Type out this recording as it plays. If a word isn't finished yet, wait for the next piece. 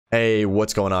Hey,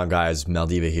 what's going on, guys?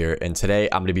 Maldiva here, and today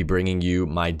I'm going to be bringing you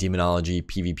my Demonology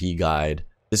PvP guide.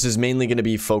 This is mainly going to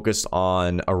be focused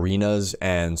on arenas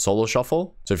and solo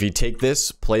shuffle. So if you take this,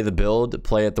 play the build,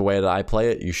 play it the way that I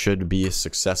play it, you should be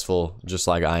successful just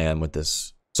like I am with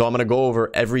this. So I'm going to go over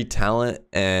every talent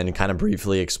and kind of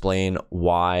briefly explain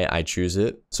why I choose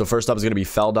it. So first up is going to be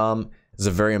Feldom. It's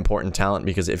a very important talent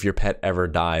because if your pet ever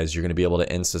dies, you're going to be able to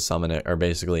insta-summon it, or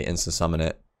basically insta-summon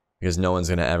it, because no one's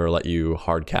going to ever let you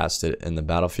hard cast it in the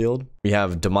battlefield. We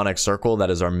have Demonic Circle. That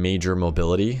is our major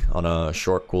mobility on a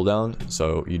short cooldown.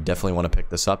 So you definitely want to pick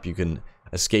this up. You can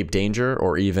escape danger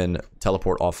or even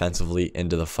teleport offensively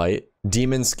into the fight.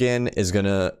 Demon Skin is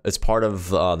it's part of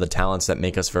the talents that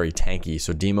make us very tanky.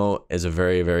 So Demo is a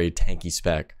very, very tanky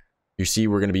spec. You see,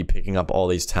 we're going to be picking up all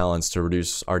these talents to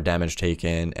reduce our damage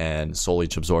taken and soul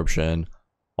leech absorption,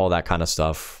 all that kind of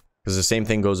stuff. Because the same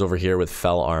thing goes over here with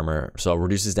Fell Armor. So it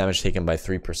reduces damage taken by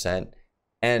 3%.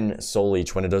 And Soul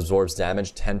Leech, when it absorbs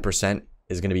damage, 10%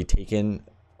 is going to be taken,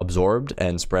 absorbed,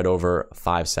 and spread over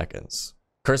 5 seconds.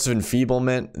 Curse of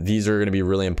Enfeeblement, these are going to be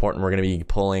really important. We're going to be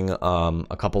pulling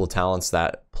a couple of talents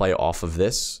that play off of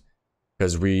this.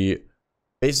 Because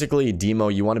basically, Demo,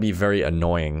 you want to be very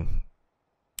annoying.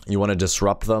 You want to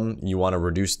disrupt them, you want to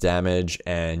reduce damage,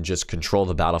 and just control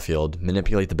the battlefield,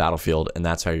 manipulate the battlefield, and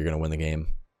that's how you're going to win the game.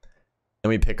 Then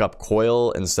we pick up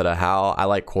Coil instead of Howl. I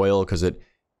like Coil because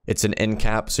it's an end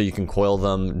cap, so you can coil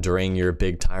them during your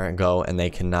big Tyrant go, and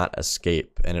they cannot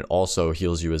escape. And it also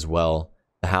heals you as well.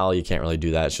 The Howl, you can't really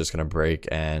do that. It's just going to break,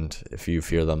 and if you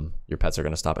fear them, your pets are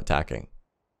going to stop attacking.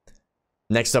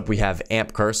 Next up, we have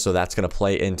Amp Curse, so that's going to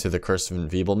play into the Curse of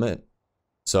Enfeeblement.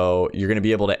 So you're going to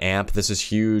be able to amp. This is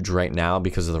huge right now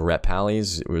because of the Rep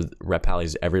Pallies, with Rep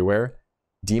Pallies everywhere.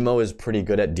 Demo is pretty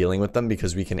good at dealing with them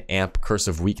because we can amp Curse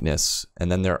of Weakness,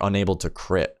 and then they're unable to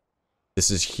crit.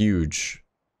 This is huge.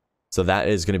 So that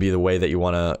is going to be the way that you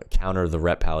want to counter the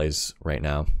Rep Pallies right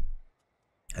now.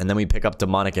 And then we pick up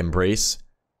Demonic Embrace.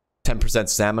 10%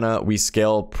 stamina. We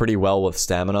scale pretty well with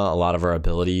stamina. A lot of our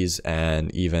abilities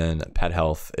and even pet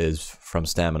health is from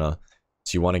stamina.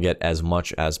 So you want to get as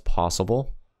much as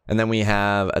possible. And then we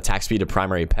have attack speed to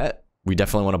primary pet. We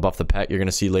definitely want to buff the pet. You're going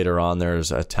to see later on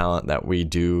there's a talent that we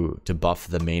do to buff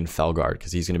the main Felguard,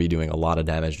 because he's going to be doing a lot of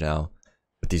damage now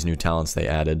with these new talents they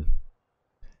added.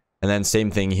 And then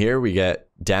same thing here. We get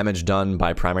damage done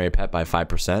by primary pet by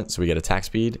 5%. So we get attack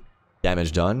speed,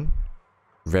 damage done.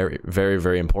 Very, very,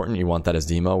 very important. You want that as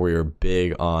Demo. We're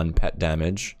big on pet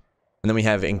damage. And then we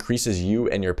have increases you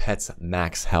and your pet's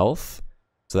max health.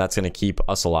 So that's going to keep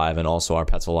us alive and also our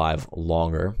pets alive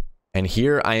longer. And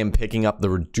here I am picking up the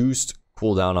reduced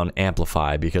cooldown on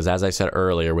Amplify because, as I said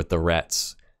earlier with the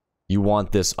Rets, you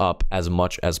want this up as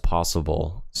much as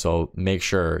possible. So make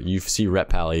sure you see Rep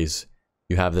Pallies,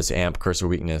 you have this amp Curse of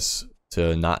Weakness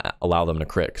to not allow them to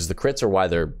crit, because the crits are why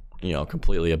they're,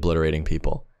 completely obliterating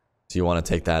people. So you want to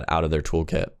take that out of their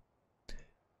toolkit.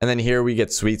 And then here we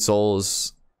get Sweet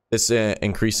Souls. This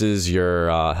increases your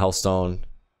Hellstone.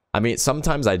 I mean,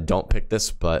 sometimes I don't pick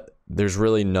this, but there's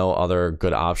really no other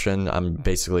good option. I'm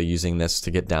basically using this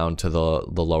to get down to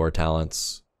the lower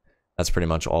talents. That's pretty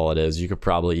much all it is. You could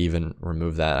probably even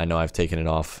remove that. I know I've taken it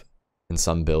off in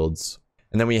some builds.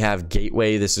 And then we have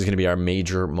Gateway. This is going to be our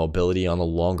major mobility on the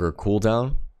longer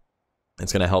cooldown.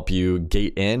 It's going to help you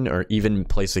gate in or even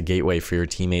place a gateway for your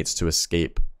teammates to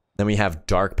escape. Then we have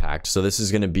Dark Pact. So this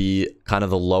is going to be kind of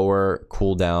the lower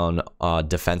cooldown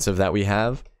defensive that we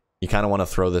have. You kind of want to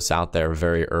throw this out there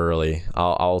very early.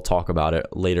 I'll talk about it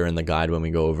later in the guide when we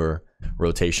go over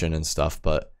rotation and stuff.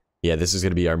 But yeah, this is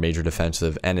going to be our major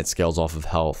defensive, and it scales off of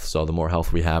health. So the more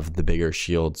health we have, the bigger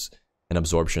shields and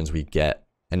absorptions we get.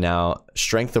 And now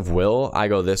Strength of Will, I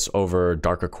go this over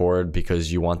Dark Accord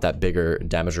because you want that bigger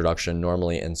damage reduction.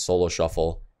 Normally in solo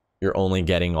shuffle, you're only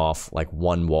getting off like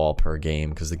 1 wall per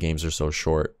game because the games are so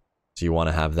short. So you want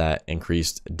to have that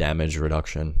increased damage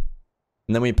reduction.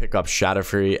 And then we pick up Shadow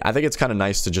Fury. I think it's kind of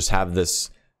nice to just have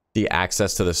the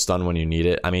access to the stun when you need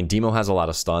it. I mean, Demo has a lot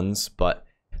of stuns, but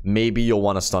maybe you'll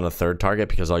want to stun a third target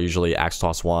because I'll usually Axe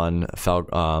Toss one,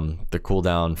 the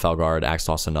cooldown Felguard, Axe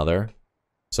Toss another.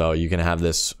 So you can have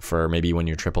this for maybe when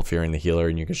you're triple fearing the healer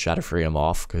and you can Shadow Fury him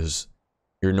off because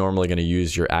you're normally going to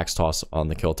use your Axe Toss on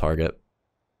the kill target.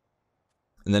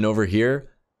 And then over here,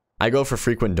 I go for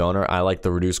Frequent Donor. I like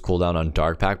the reduced cooldown on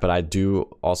Dark Pact, but I do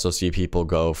also see people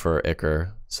go for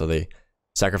Ichor. So they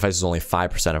sacrifices only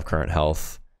 5% of current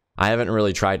health. I haven't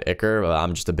really tried Ichor, but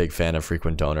I'm just a big fan of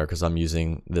Frequent Donor because I'm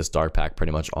using this Dark Pact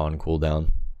pretty much on cooldown.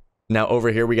 Now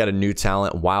over here, we got a new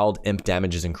talent. Wild Imp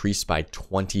damage is increased by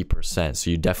 20%.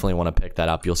 So you definitely want to pick that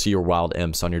up. You'll see your Wild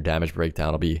Imps on your damage breakdown.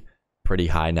 It'll be pretty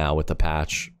high now with the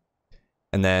patch.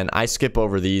 And then I skip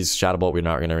over these. Shadow Bolt, we're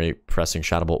not going to be pressing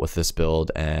Shadow Bolt with this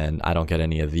build, and I don't get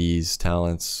any of these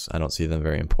talents. I don't see them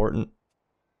very important.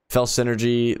 Fell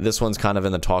Synergy, this one's kind of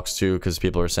in the talks too, because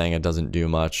people are saying it doesn't do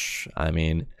much. I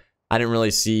mean, I didn't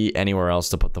really see anywhere else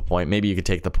to put the point. Maybe you could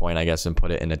take the point, I guess, and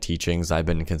put it into teachings. I've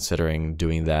been considering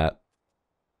doing that.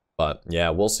 But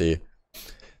yeah, we'll see.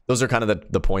 Those are kind of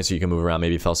the points that you can move around.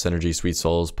 Maybe Fell Synergy, Sweet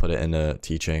Souls, put it into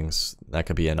teachings. That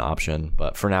could be an option.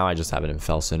 But for now, I just have it in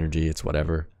Fell Synergy. It's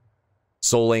whatever.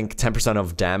 Soul Link, 10%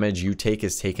 of damage you take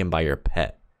is taken by your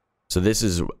pet. So this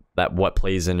is what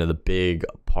plays into the big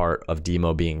part of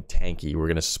Demo being tanky. We're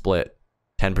going to split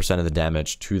 10% of the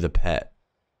damage to the pet.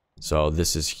 So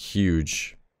this is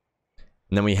huge.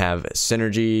 And then we have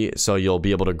Synergy. So you'll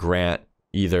be able to grant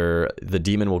either the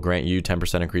demon will grant you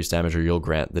 10% increased damage, or you'll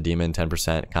grant the demon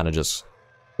 10%. Kind of just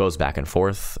goes back and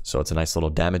forth. So it's a nice little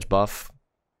damage buff.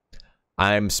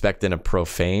 I'm spec'd in a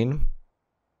Profane.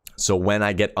 So when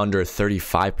I get under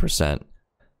 35%,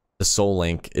 the Soul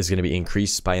Link is going to be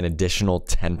increased by an additional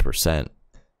 10%.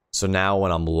 So now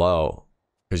when I'm low,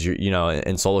 because you know,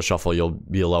 in Solo Shuffle, you'll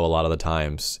be low a lot of the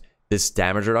times. This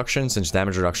damage reduction, since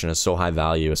damage reduction is so high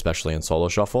value, especially in Solo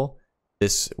Shuffle,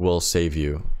 this will save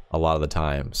you a lot of the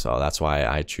time. So that's why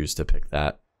I choose to pick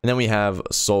that. And then we have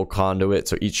Soul Conduit.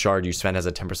 So each shard you spend has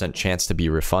a 10% chance to be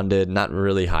refunded. Not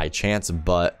really high chance,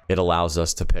 but it allows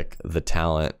us to pick the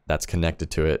talent that's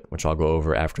connected to it, which I'll go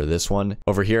over after this one.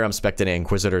 Over here, I'm spec'ing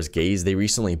Inquisitor's Gaze. They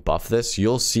recently buffed this.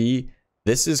 You'll see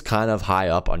this is kind of high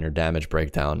up on your damage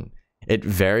breakdown. It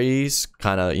varies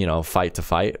kind of, you know, fight to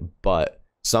fight, but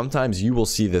sometimes you will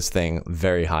see this thing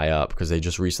very high up because they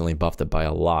just recently buffed it by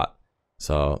a lot.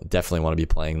 So definitely want to be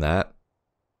playing that.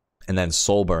 And then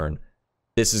Soul Burn.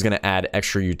 This is going to add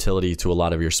extra utility to a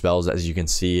lot of your spells. As you can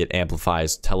see, it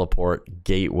amplifies Teleport,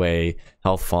 Gateway,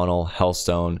 Health Funnel,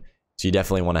 Hellstone. So you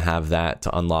definitely want to have that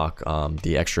to unlock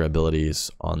the extra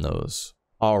abilities on those.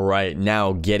 All right,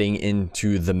 now getting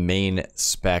into the main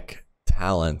spec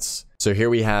talents. So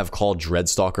here we have called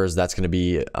Dreadstalkers. That's going to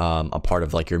be a part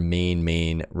of like your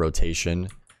main rotation.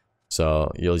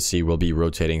 So you'll see we'll be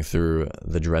rotating through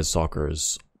the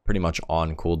Dreadstalkers pretty much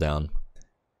on cooldown.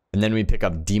 And then we pick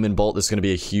up Demon Bolt. This is going to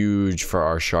be a huge for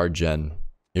our shard gen.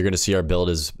 You're going to see our build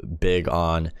is big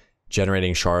on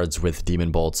generating shards with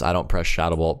Demon Bolts. I don't press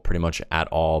Shadow Bolt pretty much at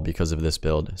all because of this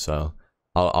build. So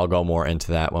I'll go more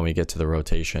into that when we get to the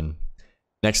rotation.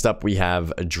 Next up, we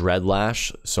have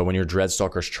Dreadlash. So when your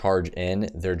Dreadstalkers charge in,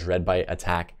 their Dreadbite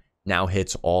attack now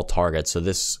hits all targets. So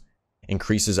this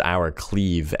increases our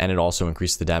cleave, and it also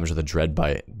increases the damage of the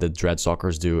Dreadbite. The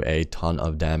Dreadstalkers do a ton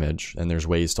of damage, and there's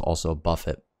ways to also buff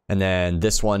it. And then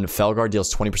this one, Felguard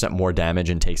deals 20% more damage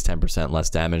and takes 10% less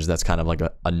damage. That's kind of like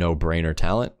a no-brainer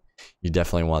talent. You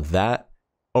definitely want that.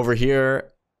 Over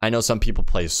here, I know some people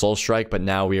play Soul Strike, but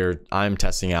now I'm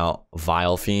testing out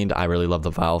Vile Fiend. I really love the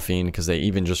Vile Fiend because they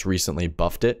even just recently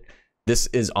buffed it. This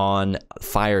is on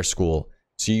Fire School.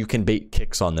 So you can bait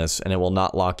kicks on this and it will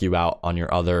not lock you out on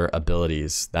your other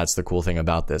abilities. That's the cool thing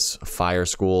about this. Fire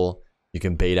School, you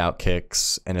can bait out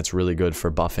kicks and it's really good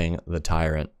for buffing the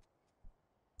Tyrant.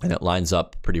 And it lines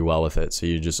up pretty well with it. So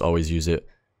you just always use it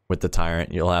with the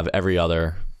Tyrant. You'll have every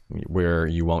other where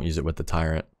you won't use it with the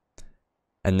Tyrant.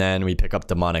 And then we pick up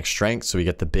Demonic Strength. So we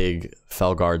get the big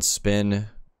Felguard spin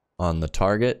on the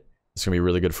target. It's going to be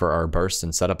really good for our burst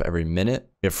and setup every minute.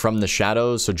 We have From the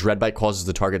Shadows. So Dreadbite causes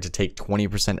the target to take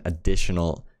 20%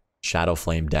 additional Shadow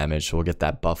Flame damage. So we'll get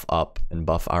that buff up and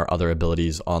buff our other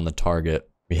abilities on the target.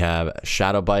 We have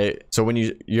Shadow Bite. So when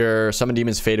your summon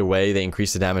demons fade away, they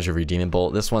increase the damage of your Demon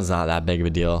Bolt. This one's not that big of a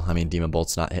deal. I mean, Demon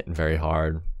Bolt's not hitting very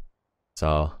hard.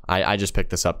 So I just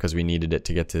picked this up because we needed it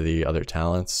to get to the other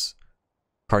talents.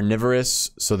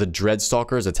 Carnivorous. So the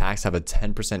Dreadstalkers attacks have a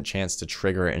 10% chance to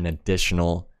trigger an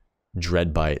additional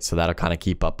Dread Bite. So that'll kind of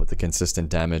keep up with the consistent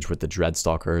damage with the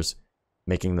Dreadstalkers,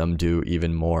 making them do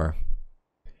even more.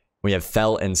 We have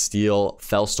Fell and Steel.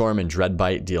 Fellstorm and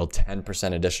Dreadbite deal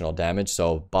 10% additional damage.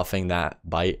 So buffing that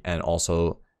bite and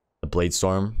also the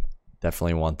Bladestorm.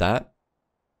 Definitely want that.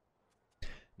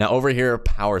 Now over here,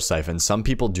 Power Siphon. Some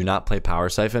people do not play Power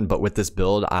Siphon, but with this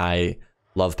build, I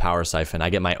love Power Siphon. I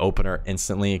get my opener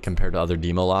instantly compared to other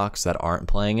Demo Locks that aren't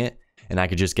playing it. And I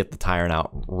could just get the Tyrant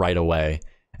out right away.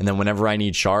 And then whenever I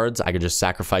need shards, I could just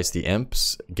sacrifice the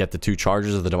Imps, get the 2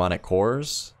 charges of the Demonic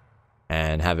Cores,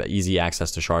 and have easy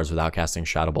access to shards without casting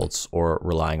Shadow Bolts or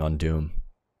relying on Doom.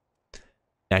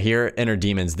 Now here, Inner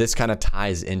Demons, this kind of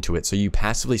ties into it. So you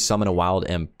passively summon a Wild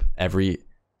Imp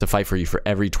to fight for you for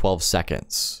every 12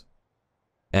 seconds.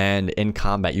 And in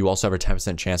combat, you also have a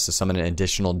 10% chance to summon an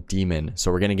additional demon.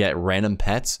 So we're going to get random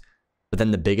pets But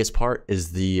then the biggest part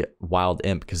is the Wild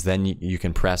Imp, because then you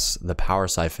can press the Power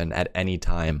Siphon at any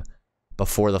time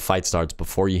before the fight starts,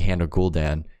 before you hand a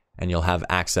Gul'dan, and you'll have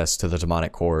access to the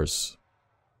demonic cores.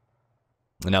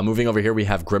 Now moving over here, we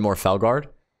have Grimoire Felguard.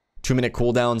 2-minute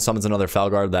cooldown, summons another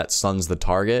Felguard that stuns the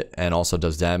target and also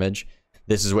does damage.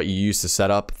 This is what you use to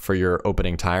set up for your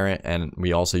opening Tyrant, and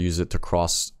we also use it to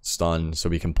cross stun so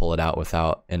we can pull it out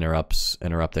without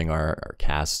interrupting our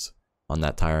cast on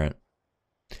that Tyrant.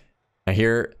 Now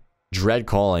here, Dread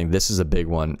Calling, this is a big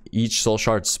one. Each soul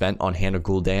shard spent on Hand of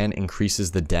Gul'dan increases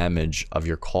the damage of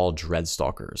your called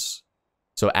Dreadstalkers.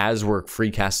 So as we're free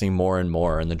casting more and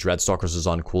more and the Dreadstalkers is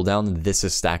on cooldown, this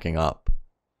is stacking up.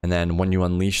 And then when you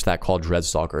unleash that called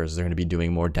Dreadstalkers, they're going to be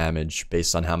doing more damage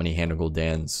based on how many Hand of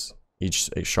Gul'dans, each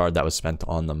shard that was spent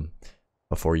on them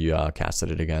before you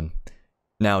casted it again.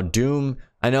 Now Doom,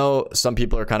 I know some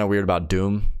people are kind of weird about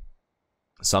Doom.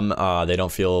 Some, they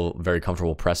don't feel very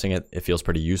comfortable pressing it. It feels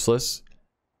pretty useless.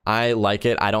 I like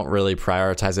it. I don't really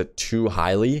prioritize it too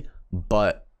highly,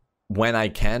 but when I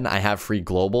can, I have free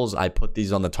globals. I put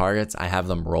these on the targets. I have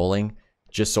them rolling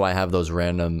just so I have those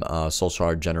random soul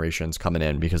shard generations coming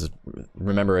in, because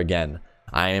remember again,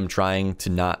 I am trying to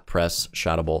not press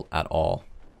Shadow Bolt at all.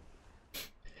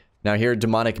 Now here,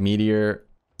 Demonic Meteor.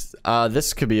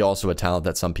 This could be also a talent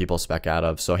that some people spec out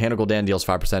of. So Hand of Gul'dan deals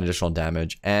 5% additional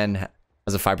damage and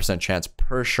has a 5% chance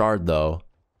per shard though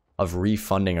of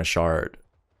refunding a shard.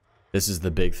 This is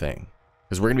the big thing,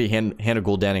 because we're gonna be hand of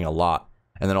Gul'daning a lot.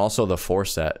 And then also the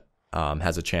 4-set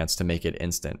has a chance to make it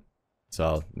instant.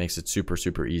 So it makes it super,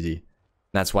 super easy. And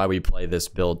that's why we play this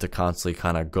build, to constantly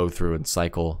kind of go through and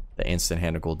cycle the instant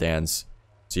Hand of Gul'dans.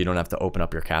 So you don't have to open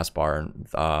up your cast bar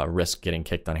and risk getting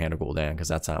kicked on Hand of Gul'dan, because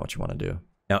that's not what you want to do.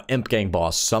 Now, Imp Gang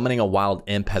Boss. Summoning a Wild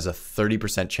Imp has a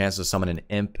 30% chance to summon an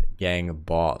Imp Gang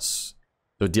Boss.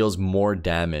 So it deals more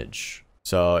damage.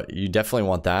 So you definitely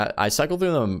want that. I cycle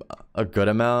through them a good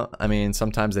amount. I mean,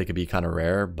 sometimes they could be kind of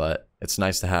rare, but it's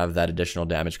nice to have that additional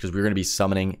damage, because we're going to be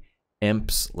summoning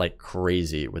imps like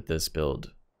crazy with this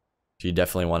build. So you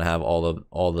definitely want to have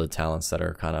all the talents that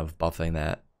are kind of buffing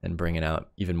that and bringing out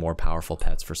even more powerful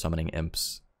pets for summoning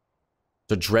imps.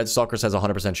 So Dreadstalkers has a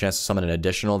 100% chance to summon an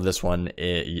additional. This one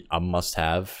is a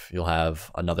must-have. You'll have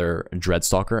another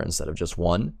Dreadstalker instead of just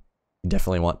one. You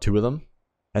definitely want 2 of them.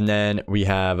 And then we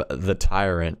have the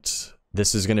Tyrant.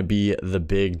 This is going to be the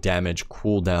big damage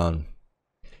cooldown.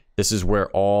 This is where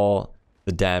all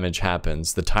the damage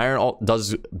happens. The Tyrant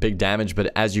does big damage,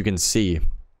 but as you can see,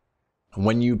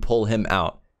 when you pull him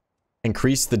out,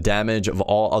 increase the damage of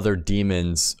all other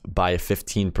demons by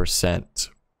 15%.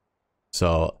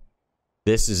 So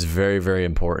this is very, very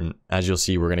important. As you'll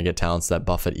see, we're going to get talents that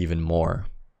buff it even more.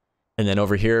 And then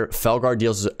over here, Felguard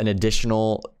deals an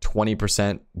additional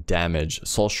 20% damage.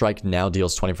 Soul Strike now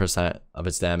deals 20% of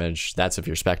its damage. That's if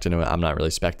you're spec'd into it. I'm not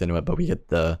really spec'd into it, but we get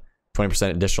the 20%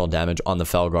 additional damage on the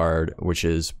Felguard, which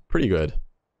is pretty good,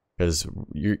 because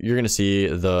you're going to see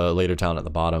the later talent at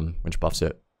the bottom, which buffs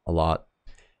it a lot.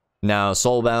 Now,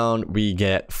 Soulbound, we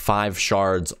get 5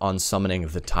 shards on summoning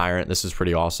the Tyrant. This is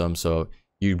pretty awesome. So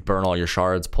you burn all your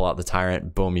shards, pull out the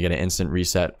Tyrant, boom, you get an instant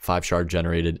reset, 5 shard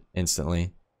generated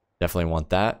instantly. Definitely want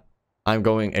that. I'm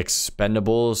going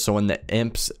Expendables. So when the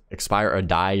imps expire or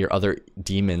die, your other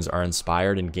demons are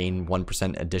inspired and gain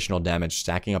 1% additional damage,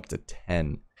 stacking up to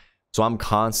 10. So I'm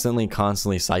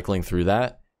constantly cycling through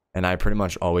that, and I pretty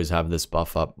much always have this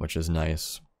buff up, which is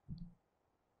nice.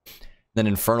 Then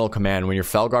Infernal Command. When your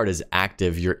Felguard is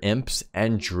active, your imps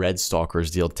and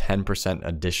Dreadstalkers deal 10%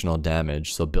 additional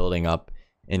damage. So building up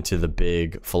into the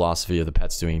big philosophy of the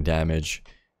pets doing damage,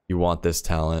 you want this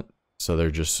talent. So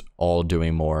they're just all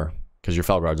doing more, because your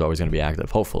Felguard's always going to be active,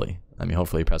 hopefully. I mean,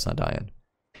 hopefully Pet's not dying.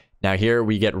 Now here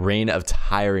we get Reign of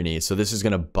Tyranny. So this is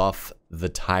going to buff the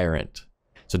Tyrant.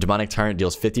 So Demonic Tyrant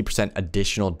deals 50%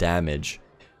 additional damage.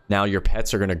 Now your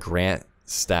pets are going to grant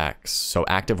stacks. So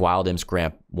active Wild Imps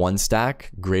grant 1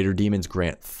 stack. Greater Demons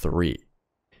grant 3.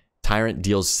 Tyrant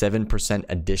deals 7%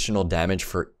 additional damage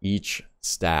for each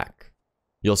stack.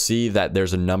 You'll see that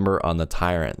there's a number on the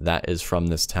Tyrant that is from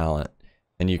this talent.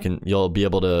 And you'll be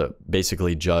able to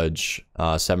basically judge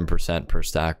 7% per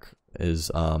stack is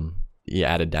the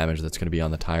added damage that's going to be on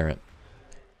the Tyrant.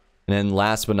 And then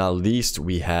last but not least,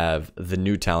 we have the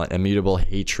new talent, Immutable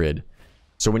Hatred.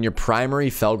 So when your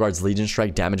primary Felguard's Legion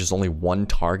Strike damages only 1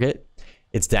 target,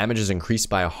 its damage is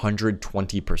increased by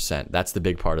 120%. That's the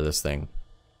big part of this thing.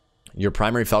 Your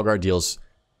primary Felguard deals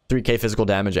 3k physical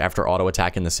damage after auto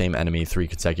attacking the same enemy 3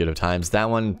 consecutive times. That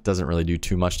one doesn't really do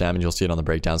too much damage. You'll see it on the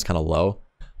breakdown. It's kind of low.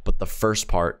 But the first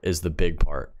part is the big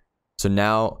part. So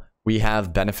now We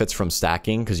have benefits from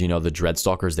stacking because, you know, the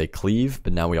Dreadstalkers, they cleave,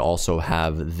 but now we also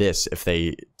have this if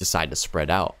they decide to spread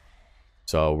out.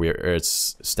 So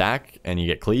it's stack and you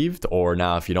get cleaved, or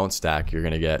now if you don't stack, you're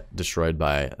going to get destroyed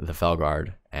by the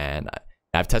Felguard. And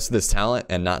I've tested this talent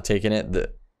and not taken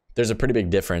it. There's a pretty big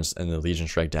difference in the Legion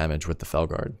Strike damage with the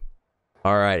Felguard.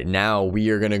 All right, now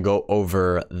we are going to go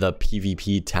over the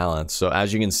PvP talents. So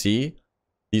as you can see,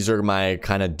 these are my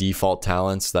kind of default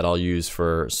talents that I'll use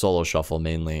for solo shuffle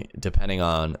mainly, depending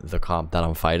on the comp that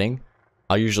I'm fighting.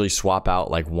 I'll usually swap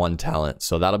out like one talent.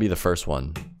 So that'll be the first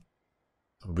one.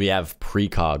 We have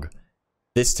Precog.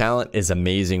 This talent is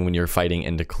amazing when you're fighting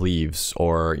into cleaves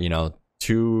or, you know,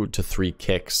 2 to 3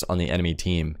 kicks on the enemy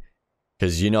team.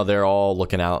 Because, you know, they're all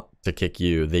looking out to kick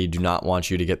you. They do not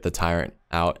want you to get the Tyrant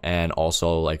out and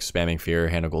also like spamming Fear,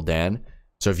 Hand of Gul'dan.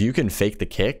 So if you can fake the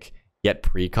kick, get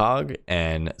Precog,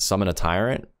 and summon a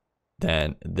Tyrant,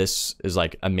 then this is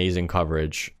like amazing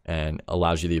coverage and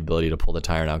allows you the ability to pull the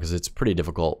Tyrant out because it's pretty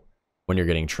difficult when you're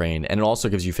getting trained. And it also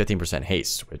gives you 15%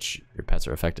 haste, which your pets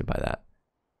are affected by that.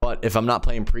 But if I'm not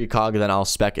playing Precog, then I'll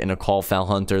spec in a Call Fel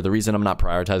Hunter. The reason I'm not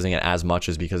prioritizing it as much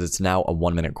is because it's now a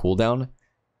 1-minute cooldown.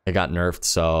 It got nerfed,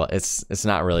 so it's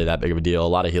not really that big of a deal. A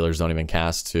lot of healers don't even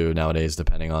cast too nowadays,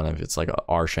 depending on if it's like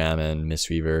R Shaman,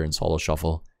 Mistweaver, and Solo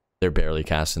Shuffle. They're barely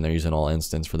casting. They're using all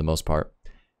instants for the most part.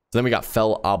 So then we got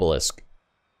Fel Obelisk.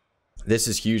 This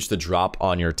is huge to drop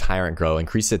on your Tyrant Grow.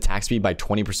 Increase the attack speed by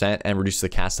 20% and reduce the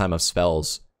cast time of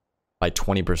spells by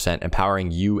 20%,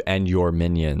 empowering you and your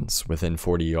minions within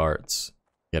 40 yards.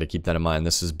 You got to keep that in mind.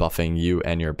 This is buffing you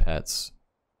and your pets.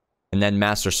 And then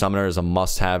Master Summoner is a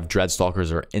must-have.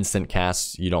 Dreadstalkers are instant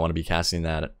casts. You don't want to be casting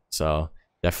that. So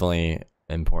definitely an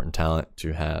important talent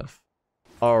to have.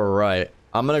 All right.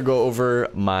 I'm going to go over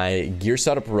my gear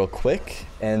setup real quick,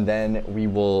 and then we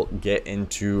will get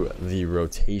into the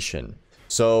rotation.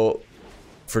 So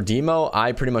for Demo,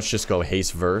 I pretty much just go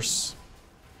Haste Verse.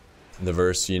 The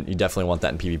Verse, you definitely want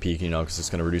that in PvP, you know, because it's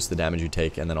going to reduce the damage you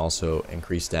take and then also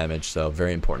increase damage. So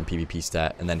very important PvP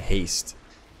stat. And then Haste.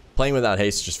 Playing without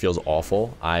haste just feels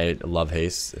awful. I love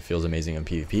haste. It feels amazing in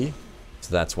PvP.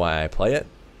 So that's why I play it.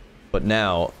 But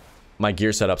now, my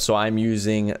gear setup. So I'm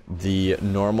using the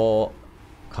normal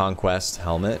Conquest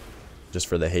helmet just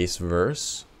for the haste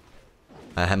verse.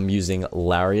 I am using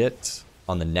Lariat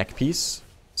on the neck piece.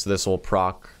 So this will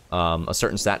proc a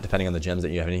certain stat depending on the gems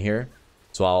that you have in here.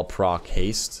 So I'll proc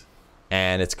haste.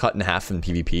 And it's cut in half in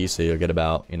PvP. So you'll get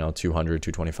about, you know, 200,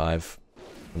 225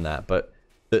 from that. But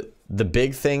the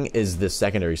big thing is the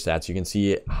secondary stats. You can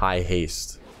see high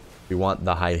haste. We want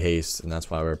the high haste, and that's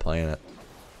why we're playing it.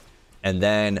 And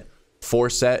then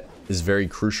 4-set is very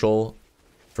crucial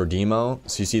for Demo.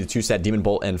 So you see the 2-set Demon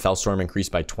Bolt and Felstorm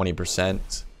increased by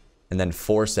 20%. And then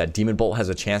 4-set Demon Bolt has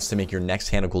a chance to make your next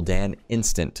Hand of Gul'dan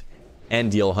instant and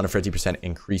deal 150%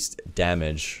 increased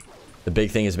damage. The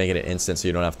big thing is making it instant so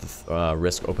you don't have to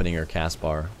risk opening your cast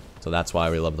bar. So that's why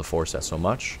we love the 4-set so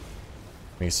much.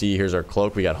 You can see here's our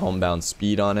cloak. We got homebound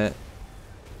speed on it.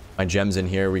 My gems in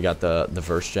here, we got the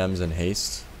verse gems and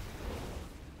haste.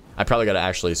 I probably got to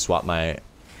actually swap my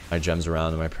gems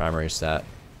around in my primary stat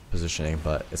positioning,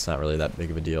 but it's not really that big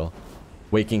of a deal.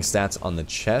 Waking stats on the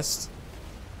chest.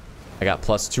 I got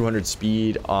plus 200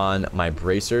 speed on my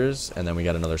bracers, and then we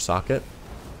got another socket.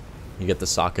 You get the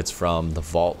sockets from the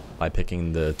vault by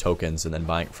picking the tokens and then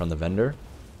buying it from the vendor.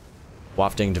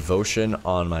 Wafting Devotion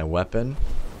on my weapon.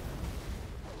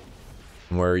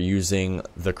 We're using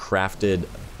the crafted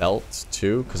belt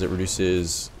too because it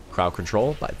reduces crowd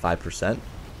control by 5%.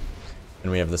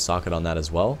 And we have the socket on that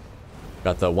as well.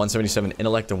 Got the 177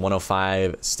 intellect and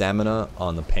 105 stamina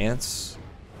on the pants.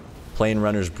 Plain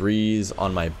Runner's Breeze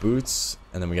on my boots.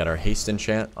 And then we got our haste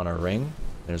enchant on our ring.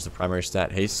 There's the primary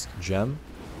stat haste gem.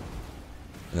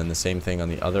 And then the same thing on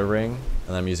the other ring.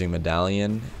 And I'm using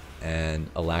medallion and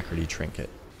alacrity trinket.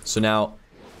 So now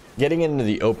getting into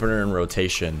the opener and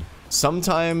rotation.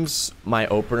 Sometimes my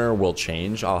opener will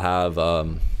change. I'll have,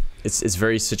 it's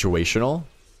very situational.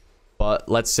 But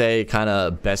let's say kind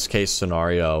of best case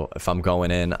scenario, if I'm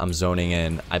going in, I'm zoning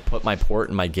in, I put my port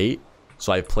and my gate.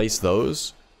 So I place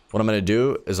those. What I'm going to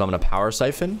do is I'm going to power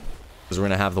siphon. Because we're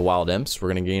going to have the wild imps.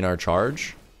 We're going to gain our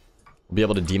charge. We'll be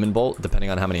able to demon bolt depending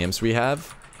on how many imps we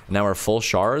have. Now we're full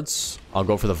shards. I'll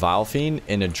go for the Vile Fiend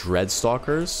into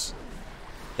Dreadstalkers.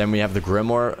 Then we have the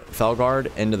Grimoire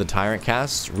Felguard into the Tyrant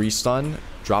cast, restun,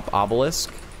 drop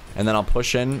Obelisk, and then I'll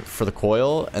push in for the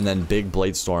Coil and then big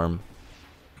Bladestorm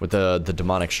with the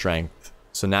Demonic Strength.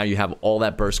 So now you have all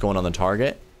that burst going on the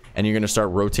target, and you're going to start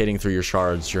rotating through your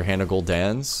shards, your Hand of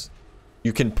Gul'dans.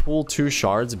 You can pull 2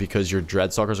 shards because your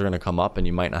Dreadstalkers are going to come up and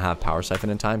you might not have Power Siphon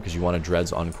in time because you want a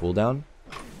Dreads on cooldown.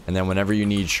 And And then whenever you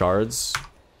need shards,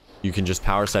 you can just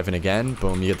power siphon again.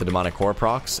 Boom, you get the demonic core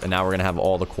procs. And now we're going to have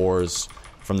all the cores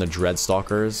from the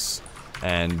Dreadstalkers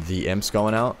and the imps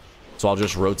going out. So I'll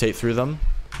just rotate through them.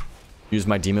 Use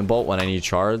my demon bolt when I need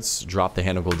shards. Drop the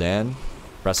Hand of Gul'dan.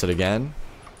 Press it again.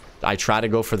 I try to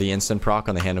go for the instant proc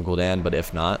on the Hand of Gul'dan, but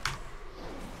if not,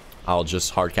 I'll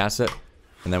just hardcast it.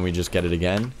 And then we just get it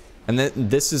again. And then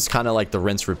this is kind of like the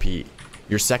rinse repeat.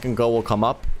 Your second go will come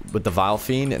up with the Vile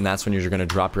Fiend, and that's when you're going to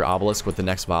drop your obelisk with the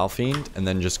next Vile Fiend, and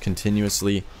then just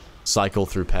continuously cycle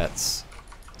through pets.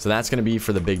 So that's going to be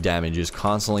for the big damage. You just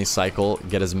constantly cycle,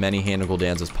 get as many Hand of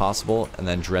Gul'dans as possible, and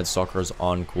then Dreadstalkers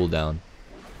on cooldown.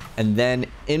 And then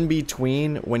in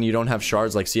between, when you don't have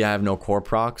shards, like see I have no core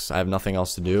procs, I have nothing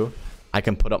else to do, I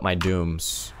can put up my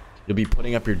dooms. You'll be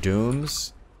putting up your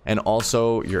dooms and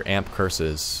also your amp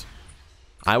curses.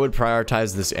 I would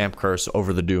prioritize this amp curse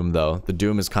over the doom though. The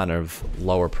doom is kind of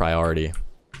lower priority.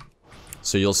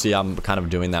 So you'll see I'm kind of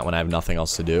doing that when I have nothing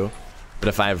else to do. But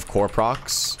if I have core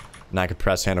procs and I could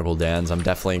press Hand of Gul'dans, I'm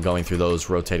definitely going through those,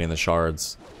 rotating the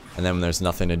shards. And then when there's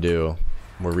nothing to do,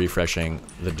 we're refreshing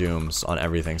the dooms on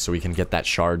everything so we can get that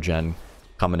shard gen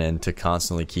coming in to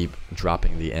constantly keep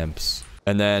dropping the imps.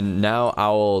 And then now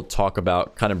I'll talk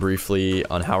about kind of briefly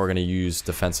on how we're going to use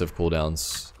defensive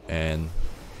cooldowns and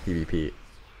PvP.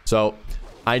 So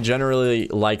I generally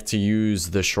like to use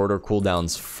the shorter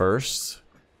cooldowns first.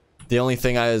 The only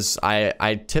thing is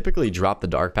I typically drop the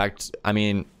Dark Pact. I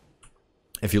mean,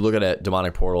 if you look at it,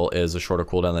 Demonic Portal is a shorter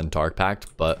cooldown than Dark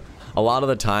Pact, but a lot of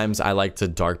the times I like to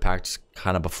Dark Pact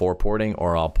kind of before porting,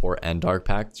 or I'll port and Dark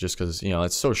Pact just because, you know,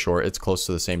 it's so short. It's close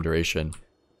to the same duration.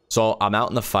 So I'm out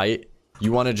in the fight.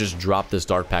 You want to just drop this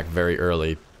Dark Pact very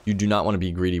early. You do not want to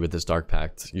be greedy with this Dark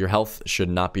Pact. Your health should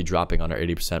not be dropping under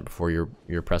 80% before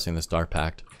you're pressing this Dark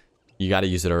Pact. You got to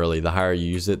use it early. The higher you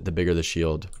use it, the bigger the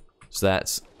shield. So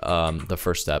that's the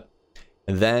first step.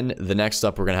 And then the next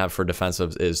step we're going to have for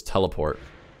defensives is teleport.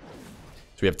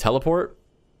 So we have teleport,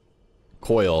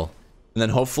 coil, and then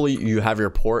hopefully you have your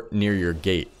port near your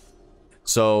gate.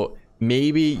 So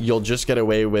maybe you'll just get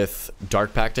away with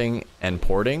Dark Pacting and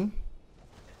porting.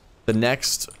 The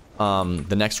next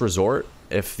resort,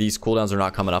 if these cooldowns are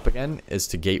not coming up again, is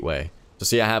to gateway. So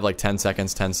see, I have like 10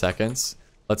 seconds, 10 seconds.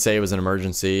 Let's say it was an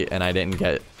emergency and I didn't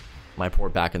get my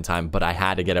port back in time, but I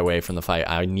had to get away from the fight.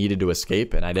 I needed to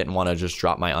escape and I didn't want to just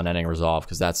drop my unending resolve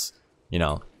because that's, you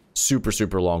know, super,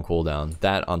 super long cooldown.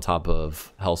 That on top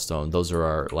of Hellstone, those are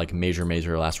our like major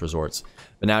last resorts.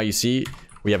 But now you see,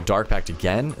 we have Dark Pact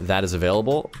again. That is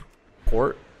available.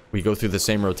 Port. We go through the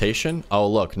same rotation. Oh,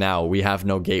 look, now we have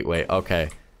no gateway. Okay.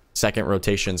 Second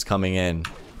rotation's coming in.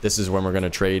 This is when we're going to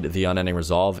trade the Unending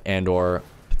Resolve and or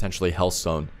potentially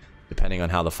Hellstone, depending on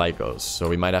how the fight goes. So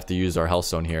we might have to use our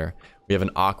Hellstone here. We have an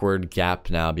awkward gap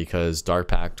now because Dark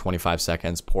Pact 25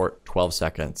 seconds, Port 12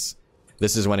 seconds.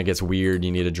 This is when it gets weird.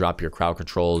 You need to drop your crowd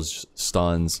controls,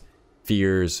 stuns,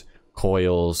 fears,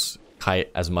 coils,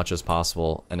 kite as much as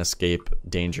possible, and escape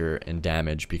danger and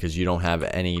damage because you don't have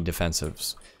any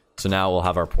defensives. So now we'll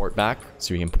have our port back,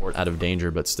 so we can port out of danger,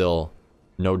 but still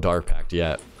no Dark Pact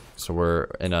yet. So we're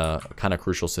in a kind of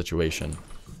crucial situation.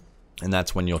 And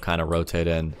that's when you'll kind of rotate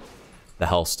in the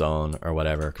Hellstone or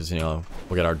whatever, because, you know,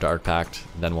 we'll get our Dark Pact,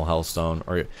 then we'll Hellstone.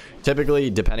 Or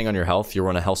typically, depending on your health, you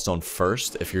want to Hellstone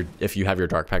first if you have your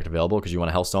Dark Pact available, because you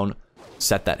want to Hellstone,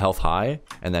 set that health high,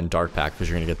 and then Dark Pact, because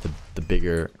you're going to get the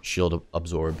bigger shield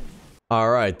absorb.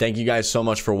 Alright, thank you guys so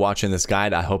much for watching this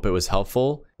guide. I hope it was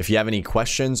helpful. If you have any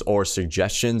questions or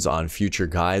suggestions on future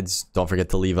guides, don't forget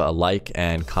to leave a like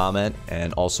and comment,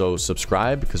 and also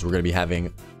subscribe because we're going to be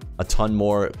having a ton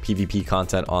more PvP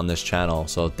content on this channel.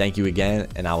 So thank you again,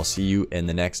 and I will see you in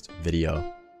the next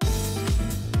video.